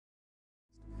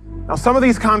Now, some of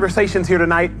these conversations here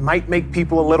tonight might make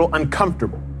people a little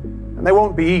uncomfortable, and they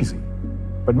won't be easy.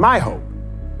 But my hope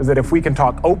is that if we can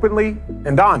talk openly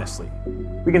and honestly,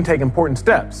 we can take important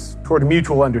steps toward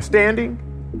mutual understanding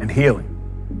and healing.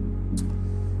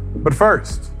 But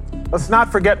first, let's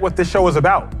not forget what this show is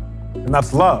about, and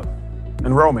that's love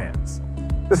and romance.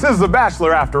 This is The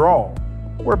Bachelor after all,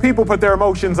 where people put their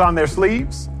emotions on their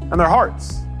sleeves and their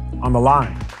hearts on the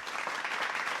line.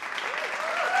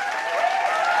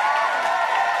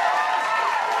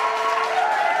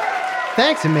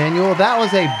 Thanks, Emmanuel. That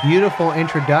was a beautiful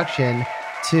introduction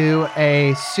to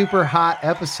a super hot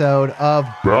episode of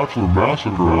Bachelor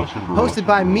Massacre. hosted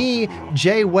by me,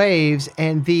 Jay Waves,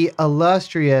 and the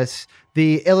illustrious,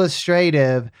 the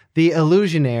illustrative, the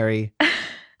illusionary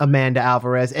Amanda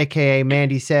Alvarez, aka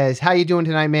Mandy Says. How you doing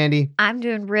tonight, Mandy? I'm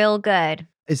doing real good.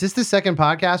 Is this the second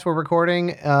podcast we're recording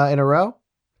in a row?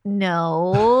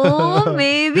 No,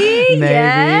 maybe. Maybe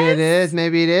yes. it is.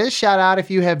 Maybe it is. Shout out if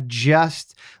you have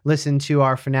just listened to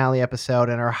our finale episode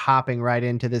and are hopping right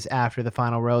into this After the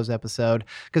Final Rose episode,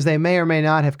 because they may or may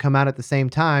not have come out at the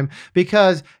same time.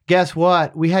 Because guess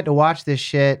what? We had to watch this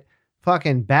shit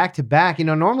fucking back to back. You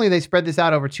know, normally they spread this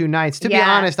out over 2 nights. To be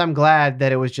honest, I'm glad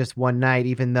that it was just one night,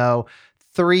 even though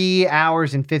 3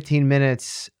 hours and 15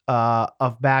 minutes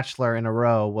of Bachelor in a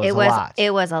row was a lot.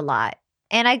 It was a lot.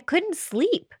 And I couldn't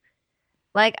sleep.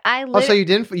 Like so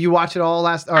you watched it all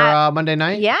Monday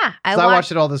night? Yeah. I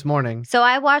watched it all this morning. So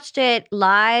I watched it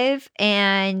live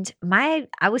and I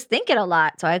was thinking a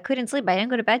lot. So I couldn't sleep. I didn't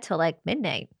go to bed till like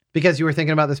midnight. Because you were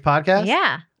thinking about this podcast?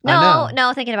 Yeah. I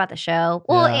No, thinking about the show.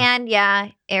 Well, and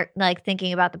like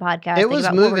thinking about the podcast. It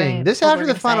was moving. This After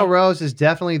the Final Rose is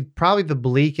definitely probably the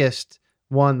bleakest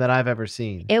one that I've ever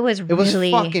seen. It was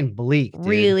fucking bleak, dude.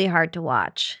 Really hard to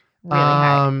watch. Really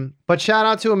hard. But shout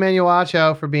out to Emmanuel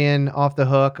Acho for being off the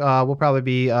hook. We'll probably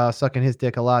be sucking his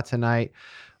dick a lot tonight.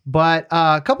 But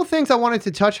a couple things I wanted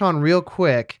to touch on real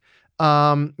quick.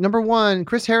 Number one,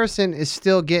 Chris Harrison is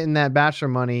still getting that Bachelor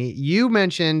money. You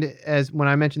mentioned, when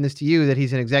I mentioned this to you, that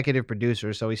he's an executive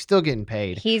producer, so he's still getting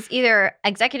paid. He's either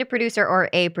executive producer or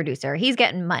a producer. He's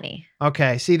getting money.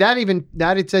 Okay. See, that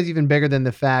it says even bigger than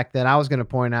the fact that I was going to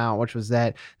point out, which was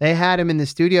that they had him in the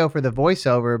studio for the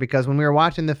voiceover, because when we were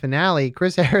watching the finale,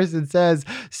 Chris Harrison says,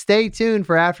 "Stay tuned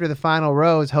for After the Final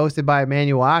Rose," hosted by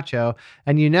Emmanuel Acho.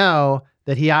 And you know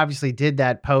that he obviously did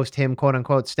that post him, quote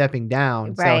unquote, stepping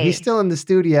down. Right. So he's still in the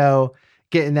studio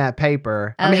getting that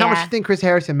paper. Oh, I mean, how much do you think Chris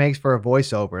Harrison makes for a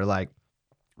voiceover? Like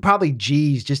probably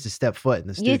G's just to step foot in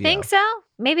the studio. You think so?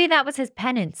 Maybe that was his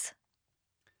penance.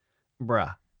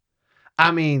 Bruh. I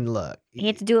mean, look. He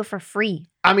had to do it for free.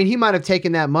 I mean, he might have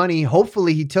taken that money.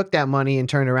 Hopefully he took that money and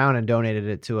turned around and donated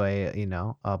it to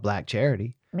a black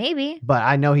charity. Maybe. But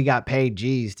I know he got paid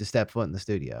G's to step foot in the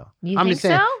studio. I'm just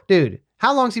saying, so? Dude,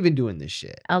 how long's he been doing this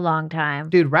shit? A long time.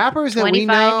 Dude, rappers that we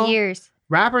 25 years.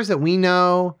 Rappers that we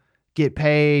know get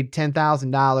paid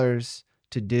 $10,000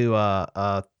 to do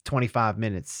a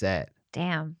 25-minute set.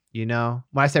 Damn. You know?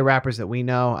 When I say rappers that we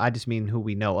know, I just mean who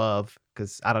we know of,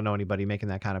 because I don't know anybody making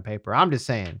that kind of paper. I'm just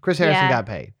saying, Chris Harrison got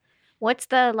paid. What's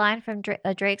the line from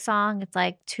a Drake song? It's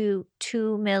like two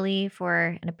milli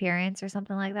for an appearance or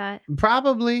something like that.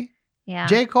 Probably. Yeah.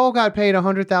 J. Cole got paid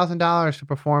 $100,000 to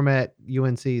perform at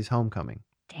UNC's homecoming.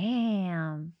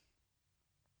 Damn.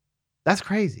 That's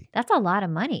crazy. That's a lot of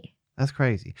money. That's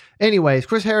crazy. Anyways,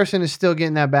 Chris Harrison is still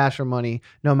getting that Bachelor money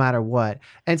no matter what.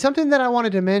 And something that I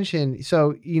wanted to mention.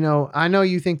 So, I know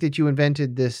you think that you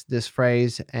invented this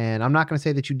phrase, and I'm not going to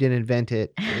say that you didn't invent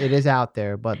it. It is out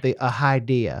there, but a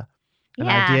idea. An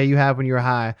idea you have when you're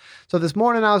high. So this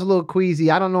morning I was a little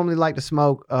queasy. I don't normally like to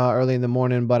smoke early in the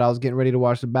morning, but I was getting ready to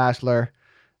watch the Bachelor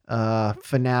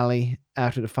finale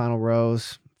After the Final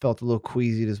Rose. Felt a little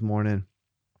queasy this morning.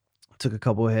 Took a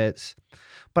couple of hits.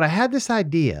 But I had this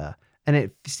idea, and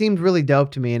it seemed really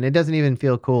dope to me, and it doesn't even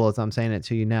feel cool as I'm saying it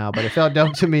to you now, but it felt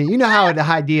dope to me. You know how the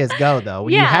ideas go, though.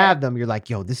 When you have them, you're like,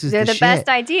 yo, this is They're the shit. best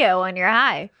idea when you're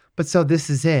high. But so this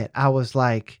is it. I was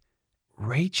like,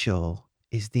 Rachel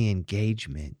is the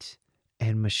engagement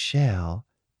and Michelle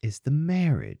is the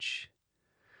marriage.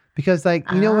 Because you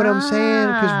know what I'm saying?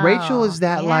 Because Rachel is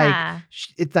that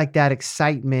it's like that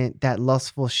excitement, that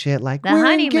lustful shit. Like we're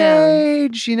honeymoon.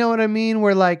 engaged. You know what I mean?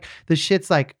 Where like the shit's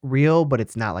like real, but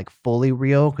it's not like fully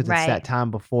real because it's that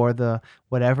time before the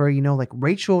whatever, like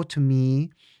Rachel to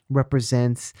me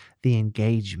represents the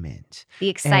engagement, the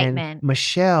excitement. And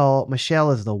Michelle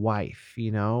is the wife,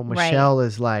 Michelle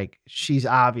is like, she's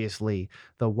obviously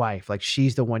the wife, like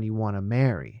she's the one you want to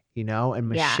marry, and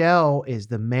Michelle is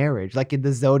the marriage, like in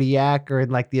the zodiac or in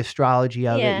like the astrology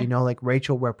of it, like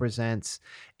Rachel represents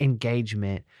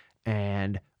engagement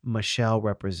and Michelle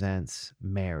represents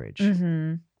marriage.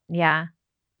 Mm-hmm. Yeah.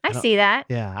 I I don't- see that.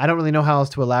 Yeah, I don't really know how else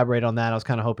to elaborate on that. I was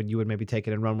kind of hoping you would maybe take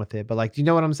it and run with it. But like, do you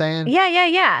know what I'm saying?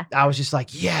 Yeah. I was just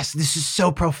like, yes, this is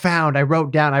so profound. I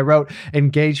wrote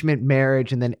engagement,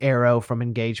 marriage, and then arrow from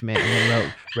engagement, and then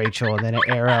wrote Rachel, and then an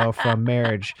arrow from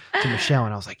marriage to Michelle.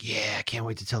 And I was like, yeah, I can't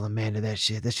wait to tell Amanda that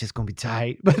shit. That shit's going to be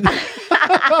tight.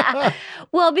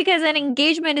 Well, because an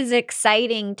engagement is an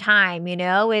exciting time, you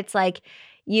know? It's like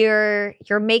you're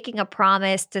making a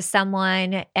promise to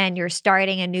someone and you're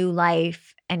starting a new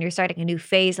life and you're starting a new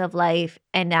phase of life,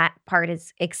 and that part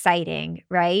is exciting,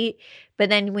 right? But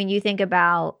then when you think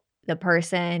about the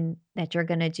person that you're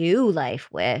going to do life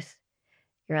with,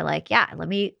 you're like, yeah,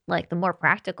 the more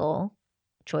practical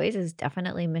choice is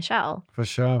definitely Michelle. For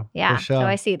sure. Yeah. For sure. So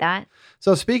I see that.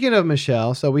 So speaking of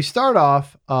Michelle, so we start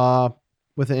off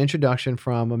with an introduction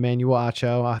from Emmanuel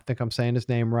Acho. I think I'm saying his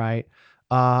name right.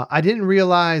 I didn't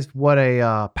realize what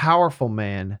a powerful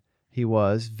man he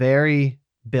was. Very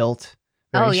built,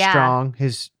 very strong.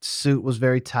 His suit was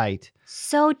very tight.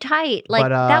 So tight.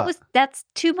 Like that's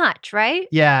too much, right?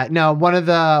 Yeah. No, one of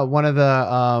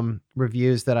the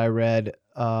reviews that I read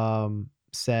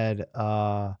said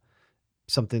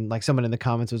something like, someone in the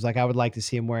comments was like, I would like to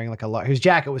see him wearing like his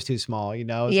jacket was too small, you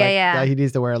know? It's he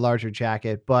needs to wear a larger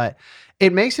jacket, but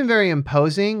it makes him very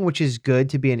imposing, which is good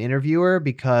to be an interviewer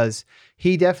because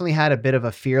he definitely had a bit of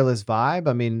a fearless vibe.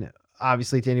 I mean,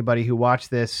 obviously to anybody who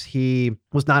watched this, he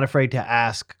was not afraid to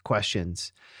ask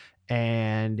questions,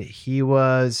 and he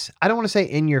was, I don't want to say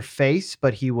in your face,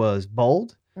 but he was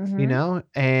bold. You know,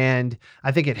 and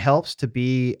I think it helps to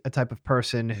be a type of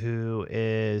person who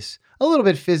is a little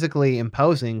bit physically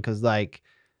imposing because, like,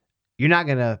 you're not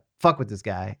going to fuck with this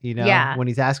guy, you know, when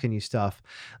he's asking you stuff.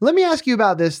 Let me ask you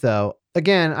about this, though.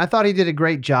 Again, I thought he did a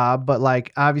great job, but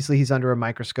like, obviously he's under a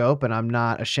microscope and I'm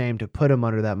not ashamed to put him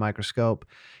under that microscope.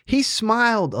 He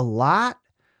smiled a lot.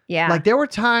 Yeah. Like there were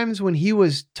times when he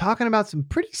was talking about some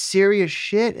pretty serious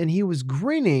shit and he was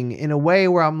grinning in a way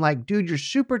where I'm like, dude, you're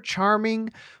super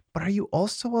charming, but are you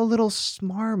also a little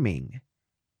smarming?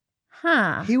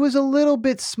 Huh. He was a little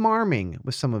bit smarming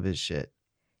with some of his shit.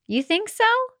 You think so?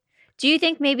 Do you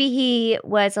think maybe he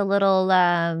was a little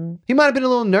he might have been a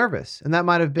little nervous, and that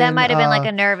might have been like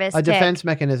a nervous tick. Defense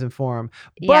mechanism for him.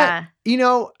 But you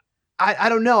know, I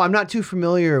don't know. I'm not too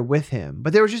familiar with him,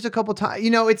 but there was just a couple times, you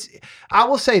know, I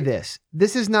will say this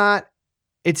is not,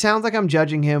 it sounds like I'm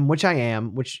judging him, which I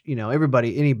am, which, you know,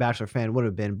 any Bachelor fan would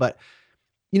have been, but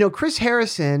you know, Chris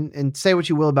Harrison, and say what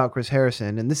you will about Chris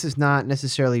Harrison, and this is not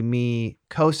necessarily me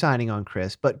co-signing on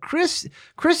Chris, but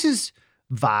Chris's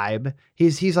vibe,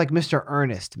 he's like Mr.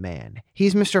 Earnest man.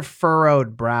 He's Mr.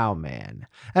 Furrowed Brow man.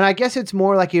 And I guess it's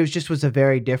more like it was a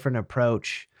very different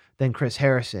approach than Chris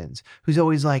Harrison's, who's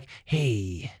always like,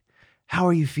 hey, how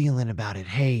are you feeling about it?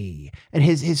 Hey. And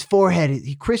his forehead,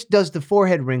 Chris does the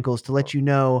forehead wrinkles to let you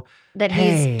know that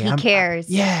he cares.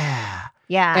 Yeah.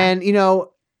 Yeah. And, you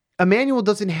know, Emmanuel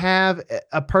doesn't have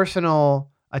a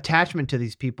personal attachment to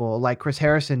these people like Chris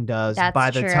Harrison does. That's by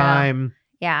the true. time.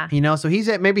 Yeah. You know, so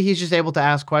maybe he's just able to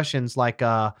ask questions like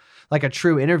a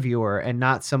true interviewer and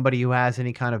not somebody who has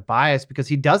any kind of bias because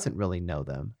he doesn't really know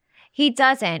them. He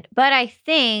doesn't. But I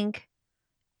think,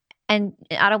 and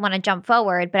I don't want to jump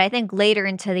forward, but I think later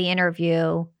into the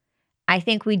interview, I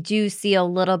think we do see a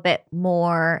little bit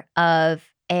more of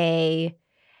a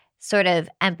sort of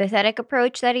empathetic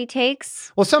approach that he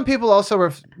takes. Well, some people also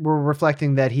were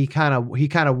reflecting that he kind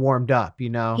of warmed up, you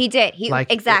know. He did.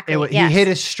 Exactly. He hit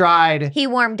his stride. He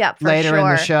warmed up for later sure. in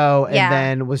the show and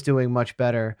then was doing much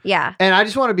better. Yeah. And I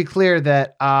just want to be clear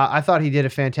that I thought he did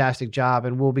a fantastic job,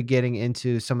 and we'll be getting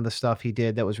into some of the stuff he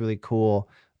did that was really cool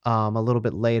a little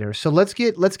bit later. So let's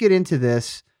get into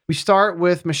this. We start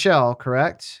with Michelle,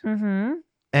 correct? Mm-hmm.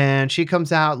 And she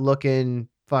comes out looking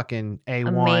fucking A1.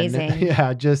 Amazing.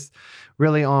 Yeah, just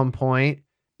really on point.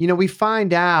 You know, we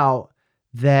find out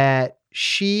that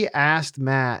she asked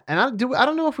Matt, and I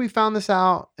don't know if we found this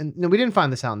out, and no, we didn't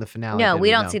find this out in the finale. No,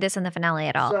 we don't see this in the finale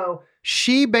at all. So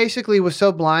she basically was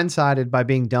so blindsided by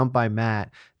being dumped by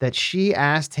Matt that she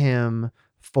asked him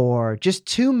for just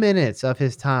 2 minutes of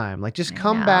his time. Like, just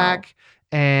come back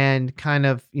and kind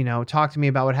of, you know, talk to me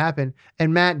about what happened.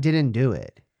 And Matt didn't do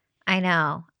it. I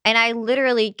know. And I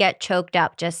literally get choked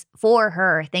up just for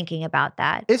her thinking about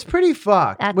that. It's pretty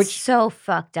fucked. That's so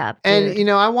fucked up, dude. And, you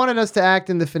know, I wanted us to act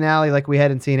in the finale like we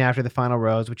hadn't seen After the Final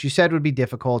Rose, which you said would be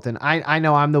difficult. And I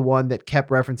know I'm the one that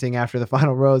kept referencing After the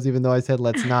Final Rose, even though I said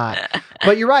let's not.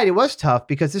 But you're right. It was tough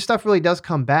because this stuff really does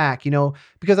come back, you know,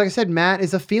 because like I said, Matt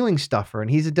is a feeling stuffer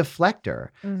and he's a deflector.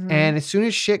 Mm-hmm. And as soon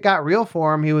as shit got real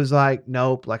for him, he was like,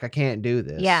 nope, like I can't do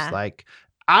this. Yeah. Like,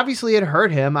 obviously it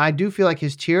hurt him. I do feel like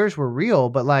his tears were real,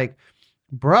 but like,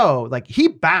 bro, like he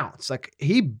bounced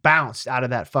out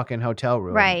of that fucking hotel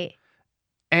room. Right.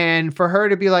 And for her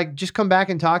to be like, just come back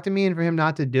and talk to me, and for him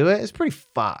not to do it, it's pretty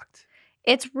fucked.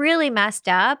 It's really messed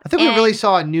up. I think we really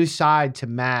saw a new side to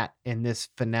Matt in this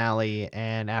finale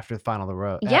and after the Final the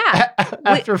Rose. Yeah.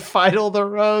 After Final the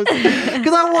Rose.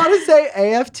 Because I want to say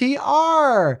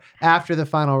AFTR after the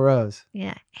Final Rose.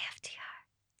 Yeah.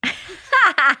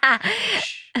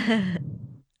 AFTR.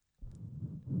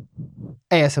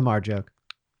 ASMR joke.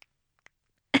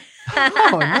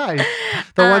 Oh, nice.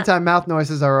 The one time mouth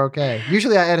noises are okay.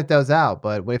 Usually I edit those out,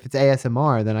 but if it's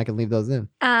ASMR, then I can leave those in.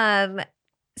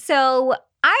 So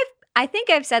I think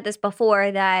I've said this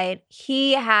before that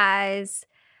he has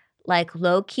like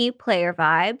low key player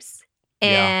vibes,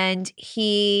 and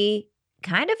he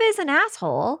kind of is an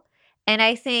asshole. And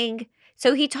I think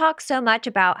so. He talks so much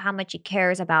about how much he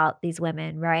cares about these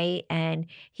women, right? And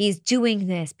he's doing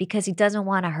this because he doesn't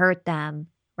want to hurt them.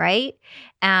 Right.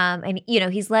 And, you know,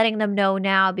 he's letting them know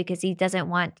now because he doesn't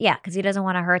want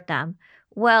to hurt them.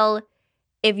 Well,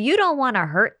 if you don't want to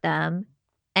hurt them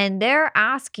and they're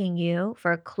asking you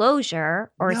for closure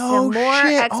or some more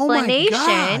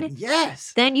explanation,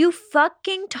 yes, then you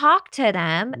fucking talk to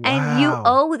them and you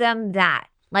owe them that.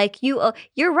 Like you're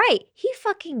right. He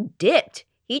fucking dipped.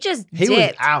 He dipped.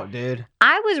 Was out, dude.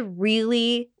 I was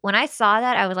really, when I saw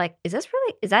that, I was like, is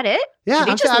that it? Yeah.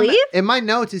 Did he just leave? In my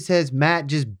notes, it says Matt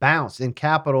just bounced in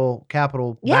capital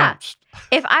yeah. bounced.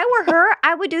 If I were her,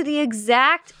 I would do the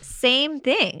exact same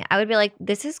thing. I would be like,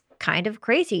 this is kind of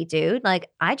crazy, dude. Like,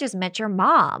 I just met your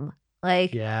mom.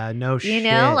 Like, yeah, no shit. You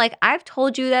know, like I've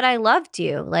told you that I loved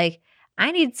you. Like,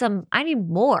 I need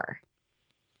more.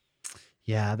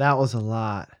 Yeah, that was a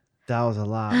lot.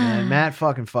 Man. Matt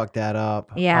fucking fucked that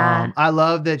up. Yeah. I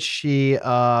love that she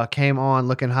came on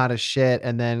looking hot as shit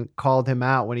and then called him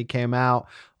out when he came out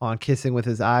on kissing with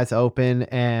his eyes open.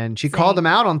 And she called him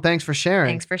out on thanks for sharing.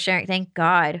 Thanks for sharing. Thank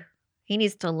God. He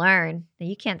needs to learn that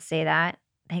you can't say that.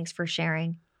 Thanks for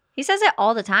sharing. He says it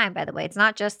all the time, by the way. It's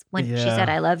not just when she said,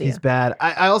 I love you. He's bad.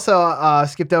 I also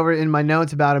skipped over in my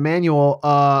notes about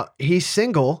Emmanuel. He's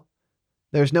single.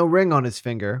 There's no ring on his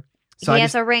finger. So he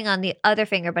has a ring on the other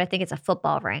finger, but I think it's a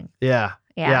football ring. Yeah.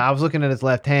 I was looking at his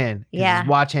left hand. Yeah. His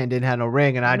watch hand didn't have no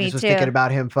ring, and I just was thinking about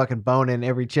him fucking boning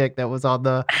every chick that was on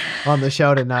the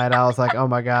show tonight. I was like, oh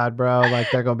my God, bro,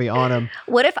 like they're gonna be on him.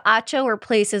 What if Acho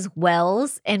replaces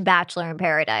Wells in Bachelor in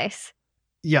Paradise?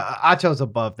 Yeah, Acho's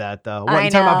above that though. What,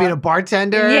 you talking about being a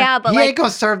bartender? Yeah, but he ain't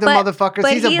gonna serve them motherfuckers.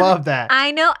 He's above that.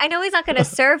 I know he's not gonna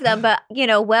serve them, but you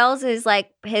know, Wells is like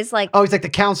his like. Oh, he's like the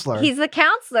counselor. He's the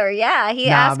counselor. Yeah, he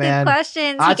asks him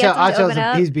questions. He gets him to open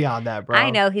up. He's beyond that, bro. I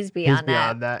know he's beyond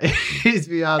that. He's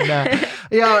beyond that.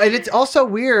 Yeah, and it's also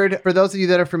weird for those of you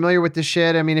that are familiar with this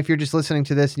shit. I mean, if you're just listening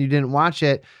to this and you didn't watch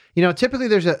it, you know, typically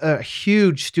there's a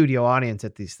huge studio audience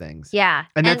at these things. Yeah,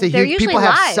 and that's a huge.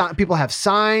 People have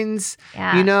signs.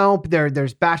 Yeah. You know,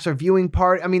 there's Bachelor viewing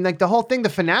part. I mean, like the whole thing, the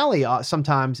finale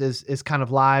sometimes is kind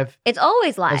of live. It's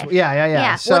always live.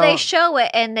 Yeah. So, well, they show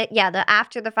it, and the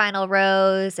after the final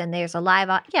rose, and there's a live.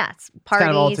 It's parties. It's kind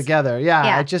of all together.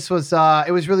 Yeah. It just was.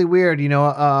 It was really weird. You know,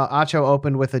 Acho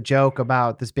opened with a joke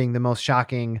about this being the most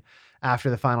shocking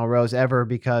after the final rose ever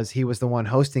because he was the one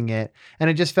hosting it, and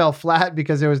it just fell flat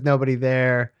because there was nobody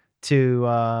there to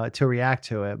react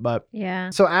to it. But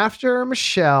yeah. So after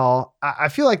Michelle, I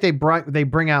feel like they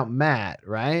bring out Matt,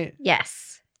 right?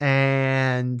 Yes.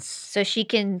 And so she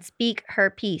can speak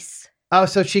her piece. Oh,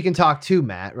 so she can talk to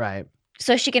Matt, right?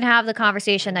 So she can have the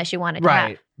conversation that she wanted to have.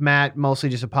 Right. Matt mostly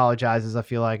just apologizes. I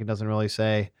feel like it doesn't really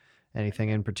say anything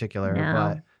in particular,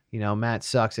 but. You know, Matt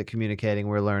sucks at communicating,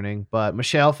 we're learning. But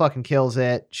Michelle fucking kills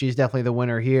it. She's definitely the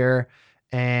winner here.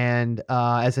 And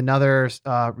as another,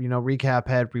 recap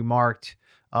had remarked,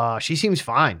 she seems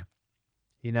fine.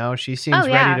 You know, she seems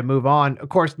ready to move on. Of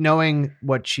course, knowing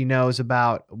what she knows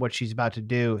about what she's about to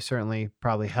do certainly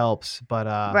probably helps. But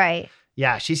right.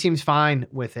 Yeah, she seems fine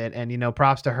with it. And, you know,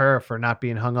 props to her for not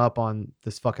being hung up on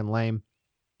this fucking lame.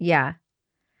 Yeah.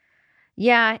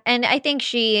 Yeah. And I think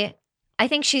she's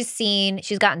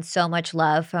gotten so much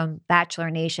love from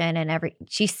Bachelor Nation and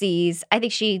I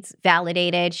think she's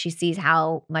validated. She sees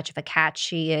how much of a catch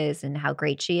she is and how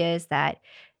great she is, that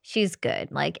she's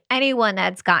good. Like anyone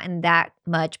that's gotten that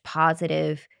much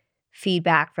positive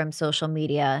feedback from social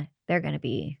media, they're going to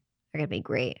be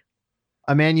great.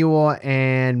 Emmanuel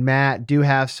and Matt do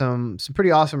have some pretty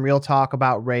awesome real talk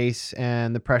about race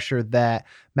and the pressure that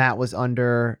Matt was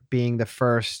under being the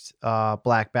first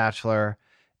Black Bachelor.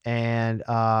 And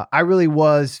I really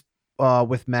was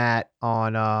with Matt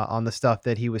on the stuff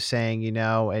that he was saying, you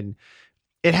know, and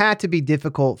it had to be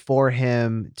difficult for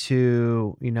him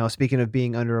to, speaking of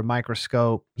being under a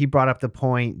microscope, he brought up the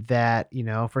point that,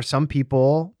 for some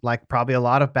people, like probably a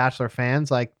lot of Bachelor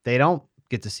fans, like they don't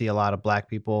get to see a lot of Black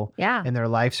people in their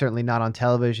life, certainly not on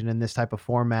television in this type of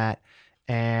format.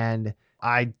 And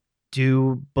I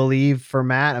do believe for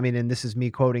Matt, I mean, and this is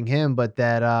me quoting him, but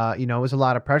that, it was a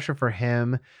lot of pressure for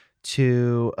him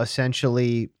to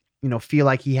essentially feel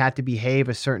like he had to behave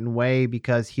a certain way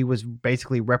because he was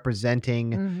basically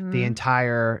representing the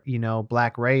entire,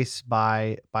 Black race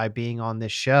by being on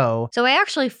this show. So I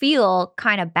actually feel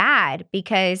kind of bad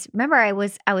because remember I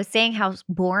was saying how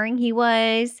boring he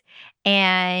was,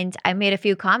 and I made a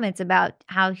few comments about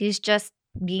how he's just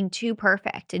being too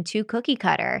perfect and too cookie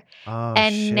cutter. Oh,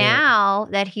 and shit. now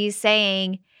that he's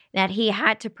saying that he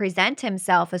had to present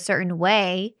himself a certain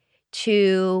way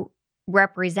to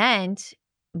represent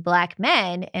Black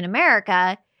men in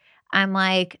America, I'm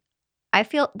like, I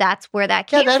feel that's where that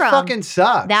came that from. fucking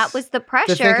sucks. That was the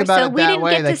pressure. To think about so it we that didn't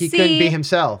way, get like to he see. couldn't be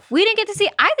himself. We didn't get to see.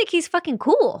 I think he's fucking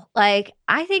cool. Like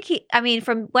I think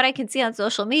from what I can see on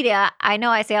social media, I know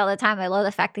I say all the time, I love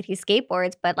the fact that he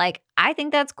skateboards, but like I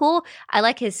think that's cool. I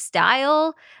like his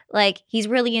style. Like he's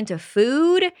really into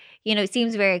food. He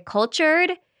seems very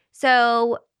cultured.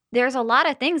 So there's a lot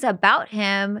of things about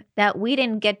him that we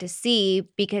didn't get to see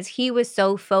because he was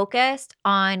so focused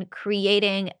on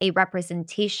creating a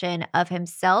representation of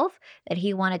himself that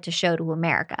he wanted to show to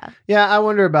America. Yeah, I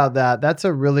wonder about that. That's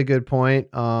a really good point.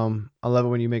 I love it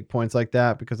when you make points like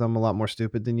that because I'm a lot more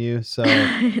stupid than you. So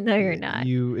no, you're not.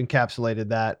 You encapsulated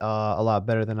that a lot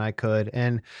better than I could.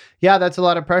 And yeah, that's a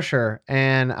lot of pressure.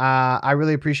 And I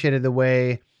really appreciated the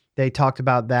way they talked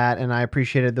about that. And I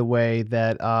appreciated the way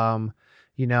that,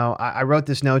 I wrote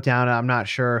this note down. I'm not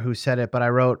sure who said it, but I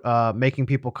wrote making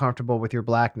people comfortable with your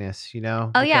Blackness,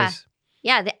 Oh, because,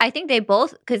 yeah. I think they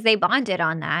both, because they bonded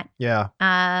on that. Yeah.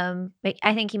 I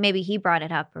think maybe he brought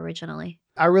it up originally.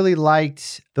 I really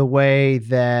liked the way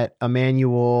that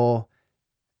Emmanuel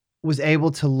was able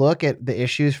to look at the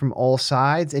issues from all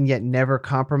sides and yet never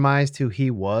compromised who he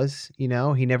was. He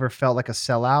never felt like a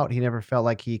sellout. He never felt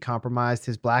like he compromised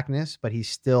his Blackness, but he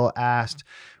still asked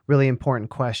really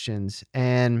important questions.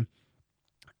 And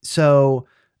so,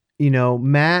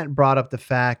 Matt brought up the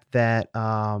fact that,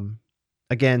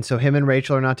 again, so him and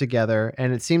Rachel are not together.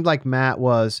 And it seemed like Matt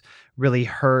was really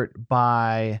hurt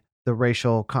by the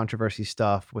racial controversy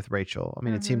stuff with Rachel. I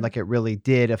mean, it seemed like it really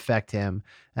did affect him.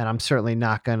 And I'm certainly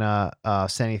not going to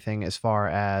say anything as far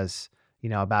as,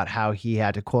 about how he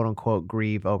had to quote unquote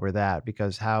grieve over that,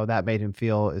 because how that made him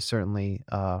feel is certainly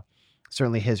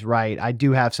his right. I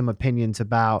do have some opinions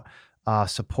about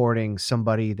supporting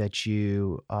somebody that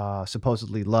you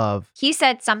supposedly love. He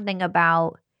said something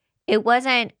about it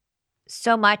wasn't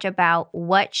so much about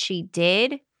what she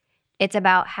did. It's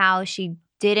about how she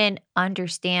didn't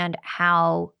understand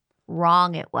how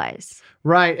wrong it was.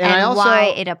 Right. And I also,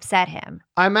 why it upset him.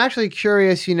 I'm actually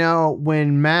curious,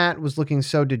 when Matt was looking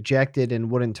so dejected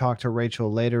and wouldn't talk to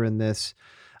Rachel later in this,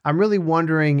 I'm really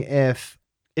wondering if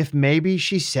maybe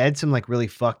she said some like really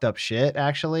fucked up shit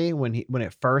actually when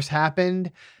it first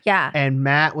happened. Yeah. And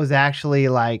Matt was actually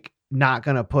like not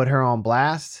going to put her on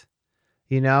blast,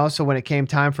 So when it came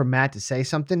time for Matt to say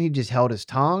something, he just held his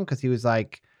tongue because he was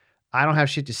like, I don't have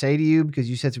shit to say to you because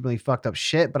you said some really fucked up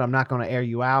shit, but I'm not going to air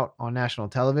you out on national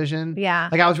television. Yeah.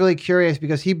 Like I was really curious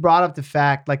because he brought up the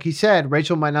fact, like he said,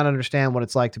 Rachel might not understand what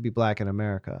it's like to be Black in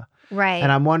America. Right. And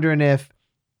I'm wondering if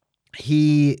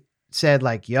he said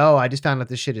like, yo, I just found out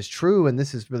this shit is true and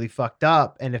this is really fucked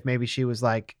up. And if maybe she was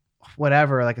like,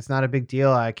 whatever, like it's not a big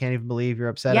deal. I can't even believe you're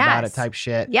upset about it type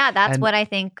shit. Yeah, that's what I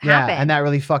think happened. And that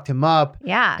really fucked him up.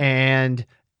 Yeah. And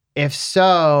if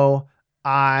so,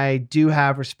 I do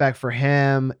have respect for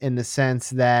him in the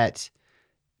sense that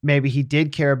maybe he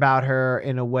did care about her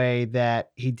in a way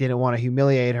that he didn't want to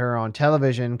humiliate her on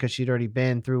television because she'd already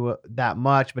been through that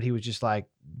much, but he was just like,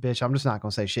 bitch, I'm just not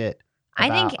going to say shit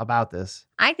about this.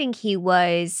 I think he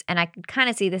was, and I could kind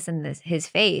of see this in his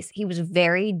face, he was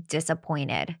very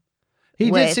disappointed.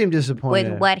 He did seem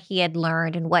disappointed with what he had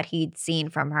learned and what he'd seen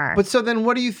from her. But so then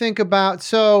what do you think about,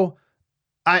 so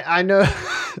I know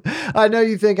I know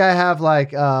you think I have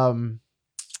like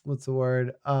what's the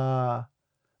word?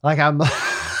 Like I'm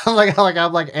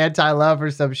like anti-love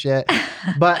or some shit.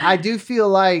 But I do feel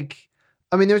like,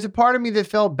 I mean, there's a part of me that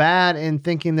felt bad in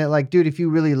thinking that like, dude, if you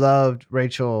really loved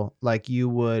Rachel, like you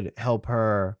would help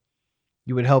her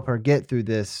get through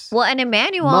this. Well, and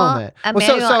Emmanuel moment.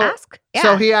 asked. Yeah.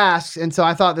 So he asks, and so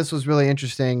I thought this was really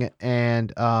interesting,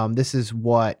 and this is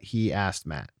what he asked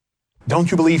Matt.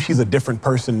 Don't you believe she's a different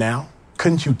person now?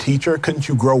 Couldn't you teach her? Couldn't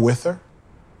you grow with her?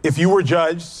 If you were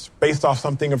judged based off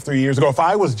something of 3 years ago, if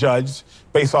I was judged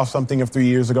based off something of 3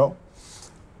 years ago,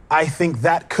 I think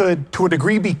that could, to a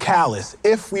degree, be callous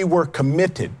if we were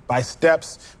committed by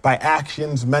steps, by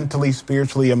actions, mentally,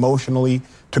 spiritually, emotionally,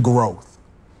 to growth.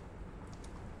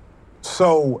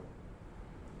 So,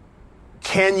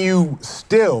 can you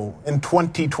still, in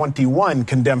 2021,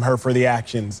 condemn her for the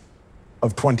actions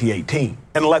of 2018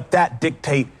 and let that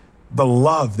dictate the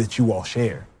love that you all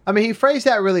share? I mean, he phrased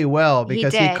that really well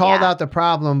because he called out the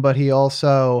problem, but he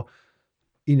also,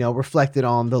 reflected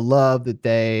on the love that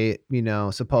they,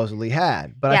 supposedly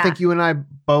had. But I think you and I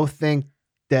both think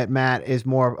that Matt is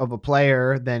more of a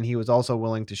player than he was also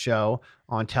willing to show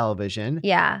on television.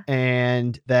 Yeah.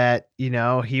 And that,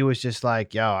 he was just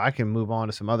like, yo, I can move on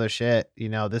to some other shit.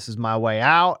 This is my way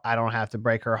out. I don't have to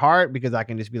break her heart because I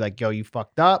can just be like, yo, you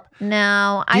fucked up.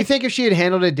 No. Do you think if she had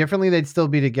handled it differently, they'd still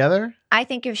be together? I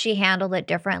think if she handled it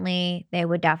differently, they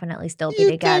would definitely still be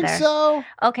together. You think so?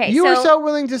 Okay. You were so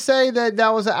willing to say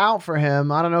that was an out for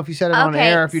him. I don't know if you said it on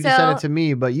air, if you just said it to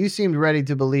me, but you seemed ready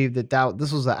to believe that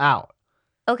this was an out.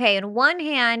 Okay. On one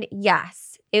hand,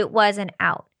 yes, it was an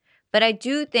out. But I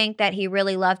do think that he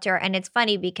really loved her. And it's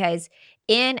funny because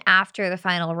in After the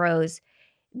Final Rose,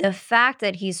 the fact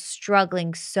that he's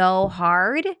struggling so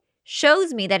hard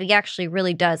shows me that he actually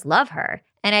really does love her.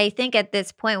 And I think at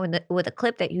this point with the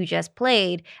clip that you just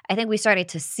played, I think we started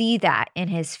to see that in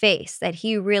his face, that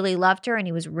he really loved her and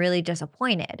he was really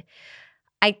disappointed.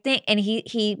 I think, and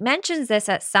he mentions this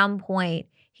at some point,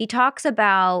 he talks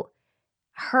about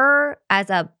her as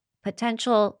a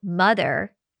potential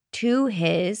mother to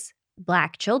his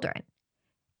Black children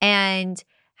and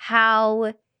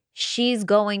how she's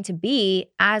going to be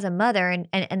as a mother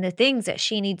and the things that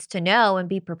she needs to know and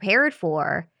be prepared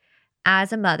for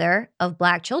as a mother of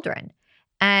Black children.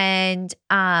 And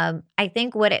I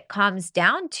think what it comes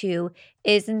down to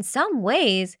is in some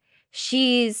ways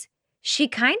she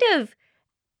kind of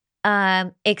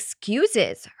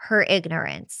excuses her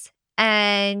ignorance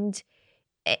and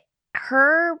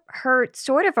her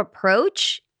sort of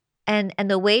approach and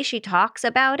the way she talks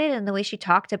about it and the way she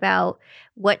talked about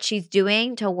what she's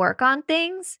doing to work on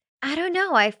things. I don't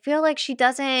know. I feel like she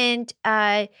doesn't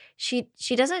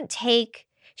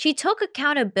she took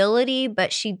accountability,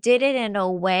 but she did it in a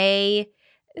way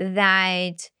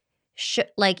that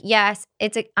yes,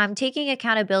 I'm taking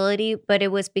accountability, but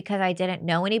it was because I didn't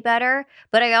know any better,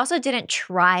 but I also didn't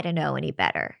try to know any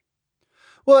better.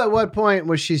 Well, at what point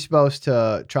was she supposed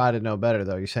to try to know better,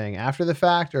 though? You're saying after the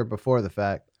fact or before the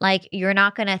fact? Like, you're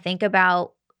not going to think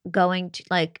about going to,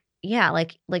 like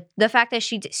the fact that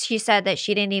she said that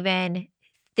she didn't even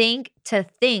think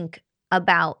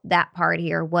about that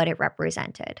party or what it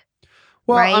represented.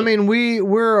 Well, right? I mean,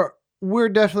 we're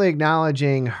definitely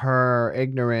acknowledging her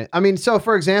ignorance. I mean, so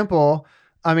for example,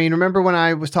 remember when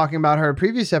I was talking about her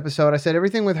previous episode, I said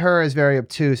everything with her is very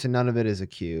obtuse and none of it is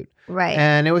acute. Right.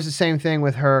 And it was the same thing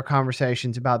with her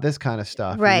conversations about this kind of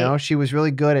stuff. Right. She was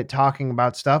really good at talking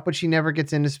about stuff, but she never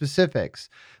gets into specifics.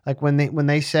 Like when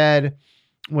they said,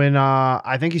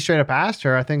 I think he straight up asked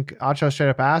her, I think Acho straight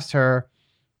up asked her,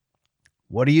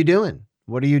 what are you doing?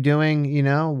 What are you doing?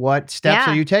 What steps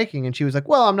are you taking? And she was like,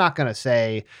 well, I'm not going to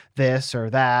say this or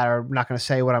that, or I'm not going to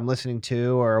say what I'm listening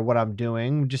to or what I'm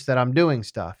doing, just that I'm doing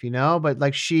stuff, But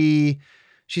like she's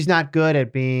not good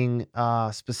at being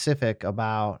specific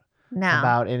about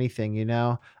anything,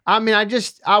 I mean,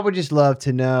 I would just love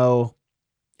to know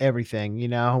everything,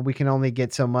 we can only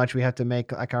get so much. We have to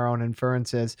make like our own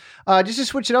inferences. Just to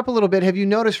switch it up a little bit. Have you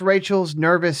noticed Rachel's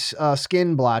nervous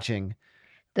skin blotching?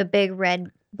 The big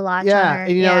red blotch yeah,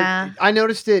 on her. I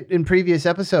noticed it in previous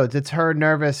episodes. It's her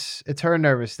nervous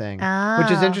thing,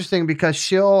 which is interesting because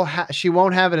she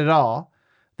won't have it at all.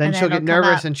 Then she'll get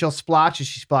nervous and she'll splotch.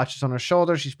 She splotches on her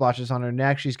shoulder. She splotches on her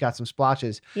neck. She's got some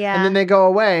splotches. Yeah. And then they go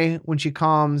away when she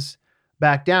calms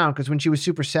back down, because when she was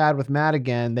super sad with Matt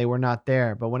again, they were not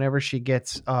there. But whenever she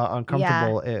gets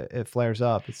uncomfortable, it flares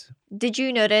up. Did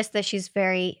you notice that she's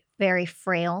very, very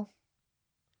frail?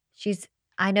 She's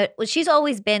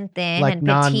always been thin like and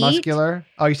non-muscular.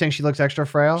 Oh, you're saying she looks extra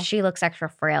frail? She looks extra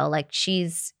frail. Like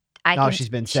she's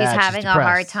been sad. She's having a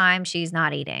hard time. She's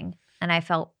not eating. And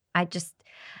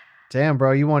damn,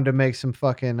 bro, you wanted to make some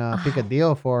fucking pick a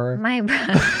deal for her. My bro.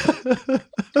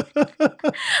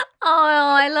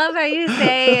 Oh, I love how you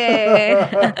say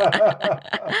it.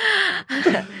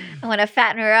 I want to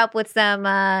fatten her up with some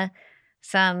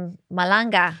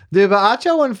malanga. Dude, but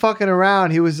Acho wasn't fucking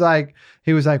around. He was like,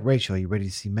 Rachel, are you ready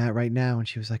to see Matt right now? And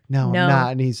she was like, no, I'm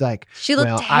not. And he's like, she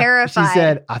looked terrified. She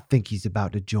said, I think he's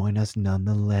about to join us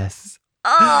nonetheless.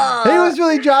 Oh, He was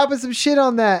really dropping some shit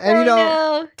on that. And, I you know,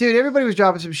 know. dude, everybody was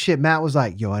dropping some shit. Matt was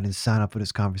like, yo, I didn't sign up for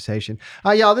this conversation.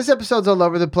 Y'all, this episode's all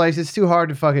over the place. It's too hard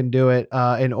to fucking do it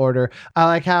in order. I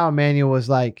like how Emmanuel was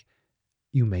like,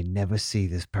 you may never see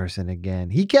this person again.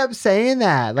 He kept saying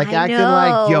that, like I acting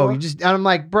like, yo, know. you just, and I'm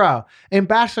like, bro, in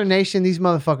Bachelor Nation, these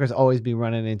motherfuckers always be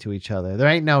running into each other. There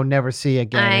ain't no never see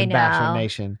again I in Bachelor know.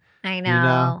 Nation. I know. You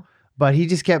know? But he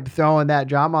just kept throwing that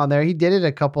drama on there. He did it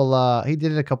a couple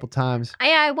times.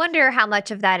 I wonder how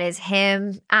much of that is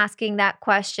him asking that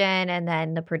question and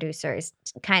then the producers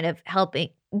kind of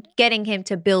getting him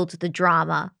to build the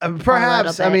drama.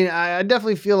 Perhaps. bit. I mean, I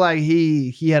definitely feel like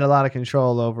he had a lot of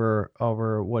control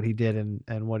over what he did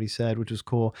and what he said, which was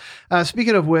cool.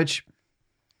 Speaking of which,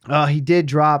 he did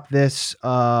drop this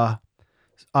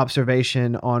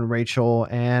observation on Rachel,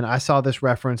 and I saw this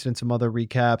referenced in some other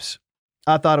recaps.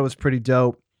 I thought it was pretty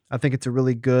dope. I think it's a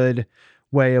really good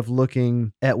way of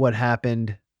looking at what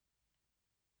happened.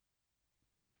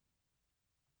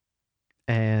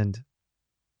 And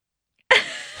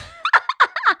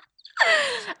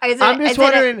I'm just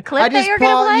wondering. Clip I just that you're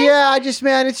gonna play? Yeah,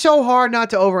 man, it's so hard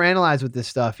not to overanalyze with this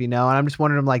stuff, you know. And I'm just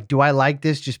wondering, I'm like, do I like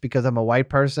this just because I'm a white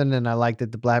person and I like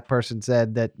that the black person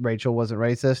said that Rachel wasn't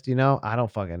racist? You know, I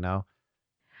don't fucking know.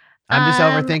 I'm just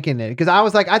overthinking it because I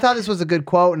was like, I thought this was a good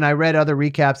quote, and I read other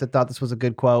recaps that thought this was a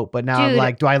good quote, but now I'm Dude.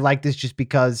 like, do I like this just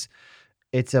because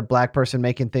it's a black person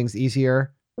making things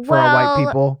easier for our white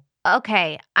people?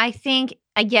 Okay, I think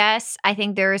yes, I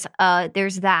think there's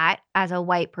that as a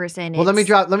white person. Well, let me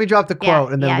drop the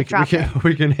quote, and then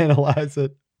we can analyze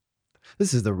it.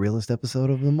 This is the realest episode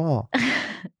of them all.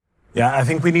 Yeah, I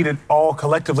think we need to all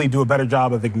collectively do a better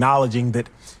job of acknowledging that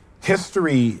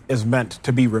history is meant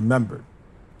to be remembered,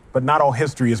 but not all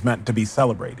history is meant to be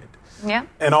celebrated. Yeah.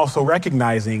 And also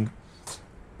recognizing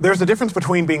there's a difference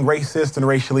between being racist and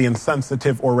racially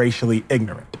insensitive or racially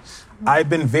ignorant. I've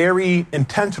been very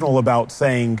intentional about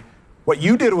saying what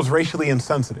you did was racially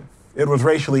insensitive. It was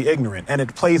racially ignorant, and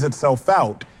it plays itself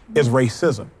out as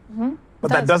racism.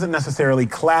 But that doesn't necessarily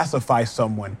classify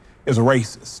someone as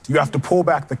racist. You have to pull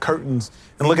back the curtains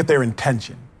and look at their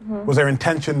intention. Was their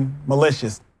intention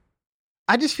malicious?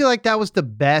 I just feel like that was the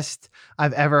best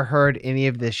I've ever heard any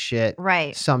of this shit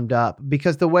summed up,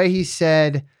 because the way he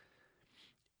said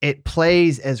it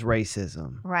plays as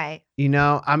racism. Right. You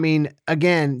know, I mean,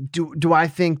 again, do I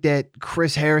think that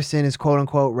Chris Harrison is quote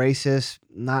unquote racist?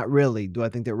 Not really. Do I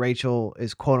think that Rachel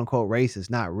is quote unquote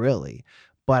racist? Not really.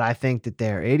 But I think that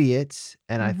they're idiots,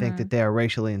 and I think that they are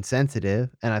racially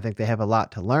insensitive, and I think they have a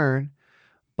lot to learn.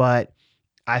 But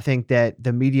I think that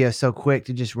the media is so quick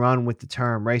to just run with the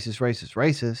term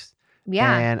racist.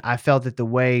 Yeah. And I felt that the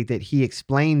way that he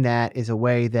explained that is a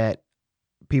way that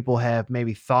people have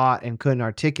maybe thought and couldn't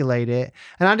articulate it.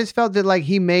 And I just felt that like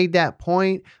he made that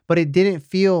point, but it didn't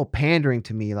feel pandering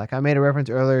to me. Like I made a reference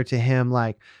earlier to him,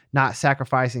 like not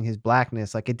sacrificing his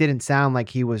blackness. Like it didn't sound like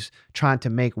he was trying to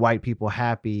make white people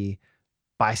happy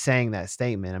by saying that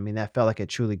statement. I mean, that felt like it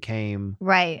truly came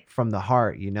from the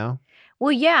heart, you know?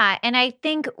 Well, yeah. And I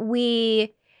think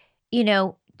to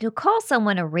call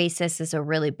someone a racist is a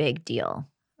really big deal,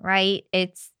 right?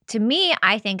 To me,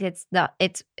 I think it's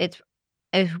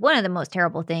one of the most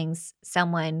terrible things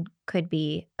someone could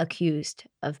be accused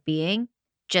of being,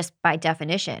 just by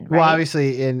definition, right? Well,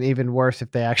 obviously, and even worse if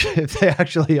they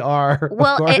actually are.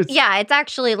 Well, it's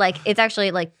actually like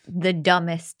the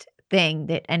dumbest thing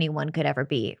that anyone could ever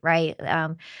be, right?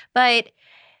 But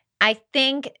I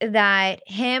think that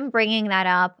him bringing that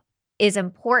up is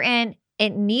important. It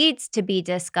needs to be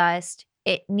discussed.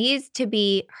 It needs to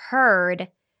be heard,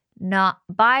 not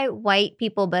by white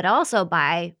people, but also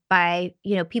by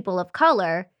people of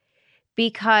color,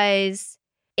 because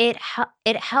it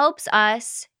helps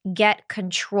us get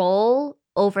control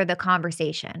over the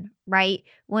conversation, right?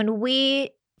 When we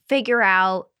figure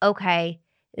out, okay,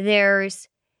 there's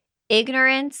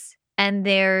ignorance and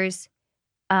there's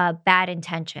bad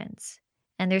intentions,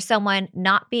 and there's someone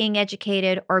not being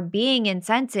educated or being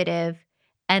insensitive,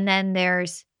 and then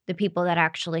there's the people that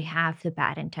actually have the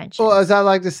bad intentions. Well, as I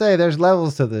like to say, there's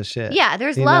levels to this shit. Yeah,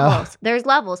 there's levels. There's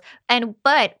levels.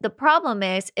 But the problem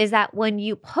is that when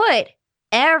you put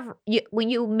when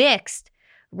you mixed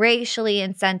racially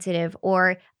insensitive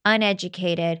or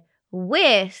uneducated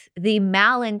with the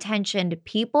malintentioned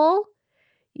people,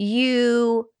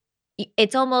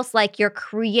 it's almost like you're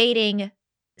creating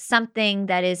something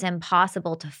that is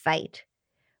impossible to fight.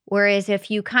 Whereas if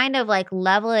you kind of like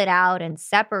level it out and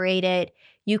separate it,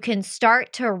 you can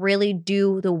start to really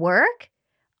do the work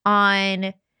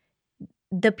on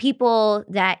the people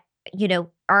that,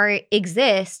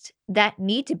 exist that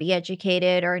need to be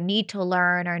educated or need to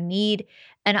learn or need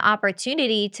an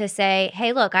opportunity to say,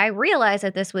 hey, look, I realize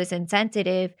that this was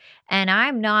insensitive and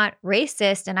I'm not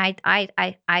racist and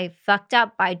I fucked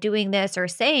up by doing this or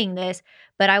saying this,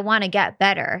 but I want to get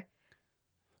better.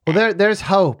 Well, there's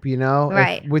hope, you know,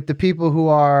 Right. with the people who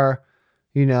are,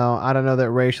 you know, I don't know that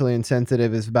racially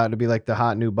insensitive is about to be like the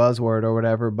hot new buzzword or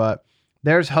whatever, but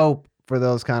there's hope for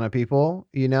those kind of people,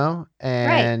 you know,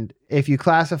 and if you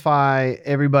classify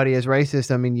everybody as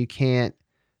racist, I mean, you can't,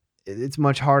 it's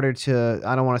much harder to,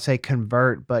 I don't want to say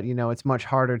convert, but, you know, it's much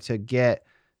harder to get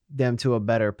them to a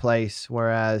better place.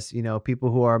 Whereas, you know,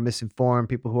 people who are misinformed,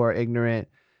 people who are ignorant,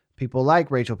 people like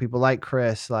Rachel, people like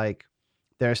Chris, like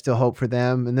there's still hope for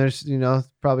them. And there's, you know,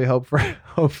 probably hope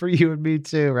for you and me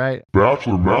too, right?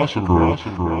 Bachelor Massacre.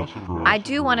 I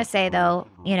do want to say though,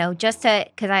 you know, just to,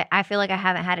 because I feel like I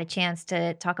haven't had a chance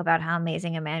to talk about how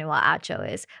amazing Emmanuel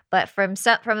Acho is, but from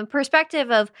a perspective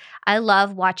of, I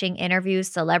love watching interviews,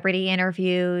 celebrity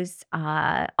interviews,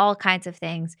 all kinds of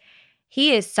things.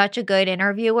 He is such a good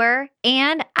interviewer,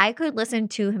 and I could listen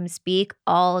to him speak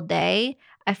all day.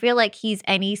 I feel like he's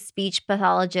any speech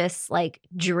pathologist's like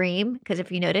dream, because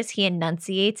if you notice, he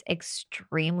enunciates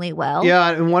extremely well.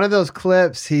 Yeah, in one of those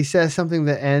clips, he says something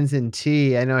that ends in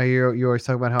T. I know you always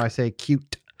talk about how I say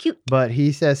cute, but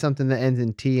he says something that ends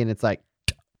in T, and it's like,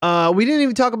 we didn't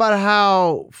even talk about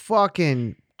how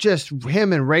fucking just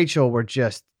him and Rachel were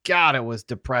just, God, it was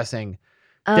depressing.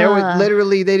 There was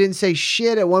literally, they didn't say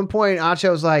shit. At one point, Acho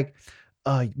was like,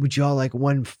 would y'all like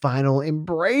one final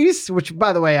embrace? Which,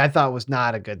 by the way, I thought was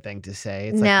not a good thing to say.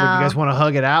 It's like, would you guys want to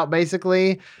hug it out,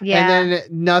 basically? Yeah. And then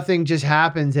nothing just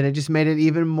happens, and it just made it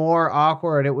even more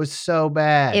awkward. It was so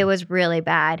bad. It was really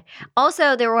bad.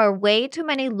 Also, there were way too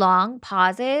many long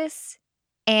pauses,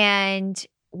 and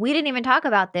we didn't even talk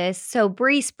about this. So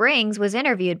Bree Springs was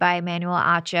interviewed by Emmanuel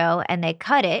Acho, and they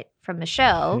cut it from the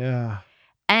show. Yeah.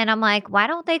 And I'm like, why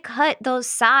don't they cut those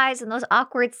sighs and those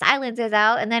awkward silences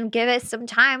out and then give us some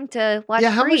time to watch?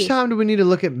 Yeah, how Bree? much time do we need to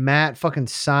look at Matt fucking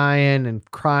sighing and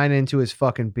crying into his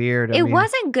fucking beard? It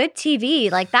wasn't good TV.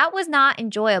 Like, that was not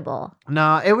enjoyable.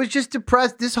 No, it was just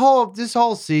depressed. This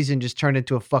whole season just turned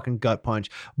into a fucking gut punch.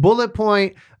 Bullet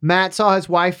point, Matt saw his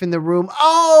wife in the room.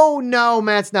 Oh no,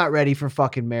 Matt's not ready for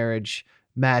fucking marriage.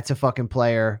 Matt's a fucking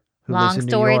player. Long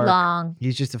story long.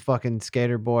 He's just a fucking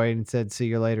skater boy and said, see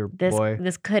you later, boy.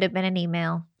 This could have been an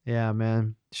email. Yeah,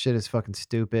 man. Shit is fucking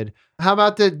stupid. How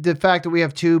about the fact that we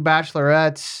have 2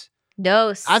 bachelorettes?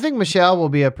 Dose. I think Michelle will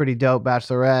be a pretty dope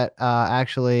bachelorette,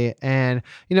 actually. And,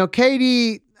 you know,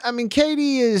 Katie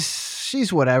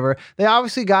she's whatever. They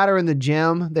obviously got her in the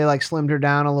gym. They like slimmed her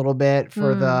down a little bit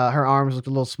for her arms looked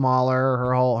a little smaller.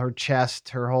 Her chest,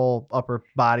 her whole upper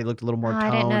body looked a little more toned.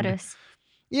 I didn't notice.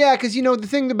 Yeah, because, you know, the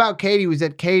thing about Katie was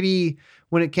that Katie,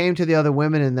 when it came to the other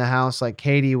women in the house, like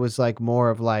Katie was like more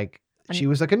of like, she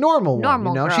was like a normal one,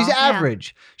 you know? Girl, she's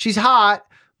average. Yeah. She's hot,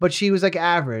 but she was like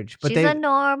average. But she's a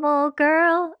normal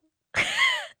girl.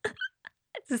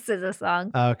 This is a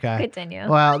song. Okay. Continue.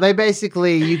 Well, they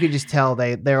basically, you could just tell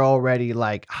they're already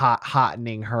like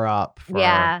hottening her up for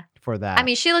that. I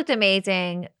mean, she looked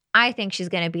amazing. I think she's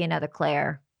going to be another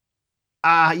Claire.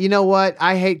 You know what?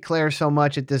 I hate Claire so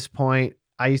much at this point.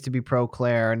 I used to be pro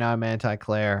Claire, and now I'm anti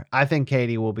Claire. I think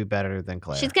Katie will be better than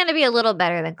Claire. She's going to be a little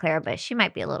better than Claire, but she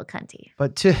might be a little cunty.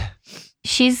 But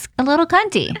she's a little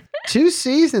cunty. 2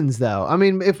 seasons, though. I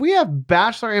mean, if we have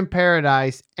Bachelor in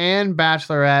Paradise and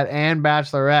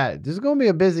Bachelorette, this is going to be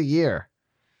a busy year.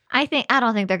 I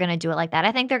don't think they're going to do it like that.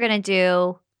 I think they're going to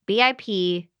do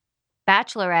BIP,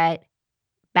 Bachelorette,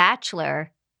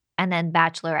 Bachelor, and then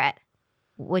Bachelorette,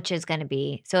 which is going to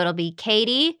be, so it'll be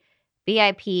Katie,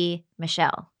 BIP,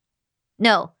 Michelle.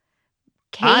 No,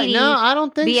 Katie. I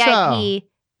don't think BIP, so.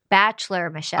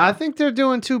 Bachelor, Michelle. I think they're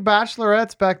doing 2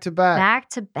 Bachelorettes back to back. Back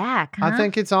to back, huh? I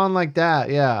think it's on like that.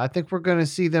 Yeah, I think we're going to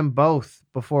see them both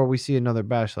before we see another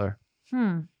Bachelor.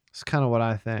 It's kind of what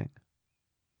I think.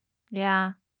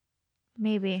 Yeah,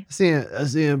 maybe.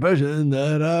 That's the impression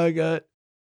that I got.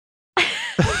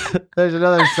 There's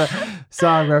another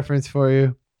song reference for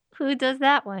you. Who does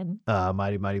that one?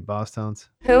 Mighty Mighty Boss Tones.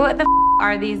 Who the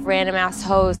are these random ass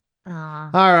hoes?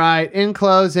 All right. In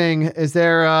closing, is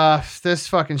there this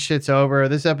fucking shit's over.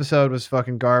 This episode was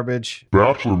fucking garbage.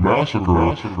 Bachelor Massacre.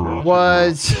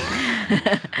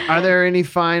 Are there any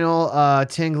final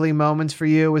tingly moments for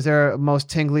you? Was there a most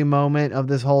tingly moment of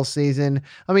this whole season?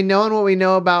 I mean, knowing what we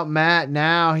know about Matt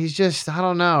now, he's just, I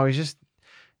don't know.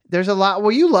 There's a lot.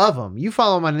 Well, you love him. You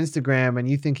follow him on Instagram and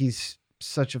you think he's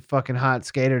such a fucking hot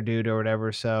skater dude or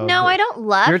whatever. So No, I don't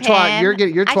love your twat, him.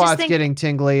 your I just twat's think- getting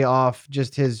tingly off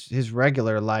just his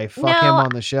regular life. Fuck No, him on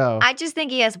the show. I just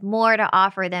think he has more to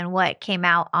offer than what came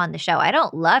out on the show. I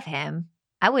don't love him.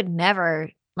 I would never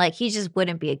he just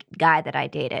wouldn't be a guy that I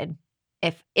dated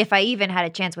if I even had a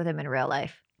chance with him in real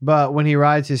life. But when he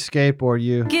rides his skateboard,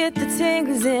 you Get the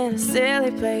tingles in a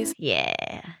silly place.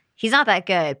 Yeah. He's not that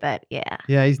good, but yeah.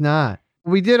 yeah, he's not.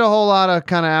 We did a whole lot of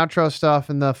kind of outro stuff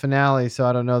in the finale, so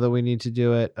I don't know that we need to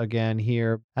do it again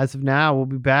here. As of now, we'll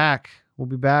be back. We'll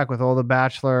be back with all the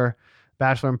Bachelor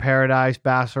in Paradise,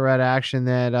 Bachelorette action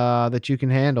that you can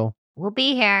handle. We'll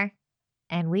be here,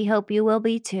 and we hope you will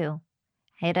be too.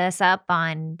 Hit us up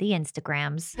on the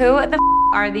Instagrams. Who the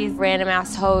are these random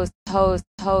ass hoes?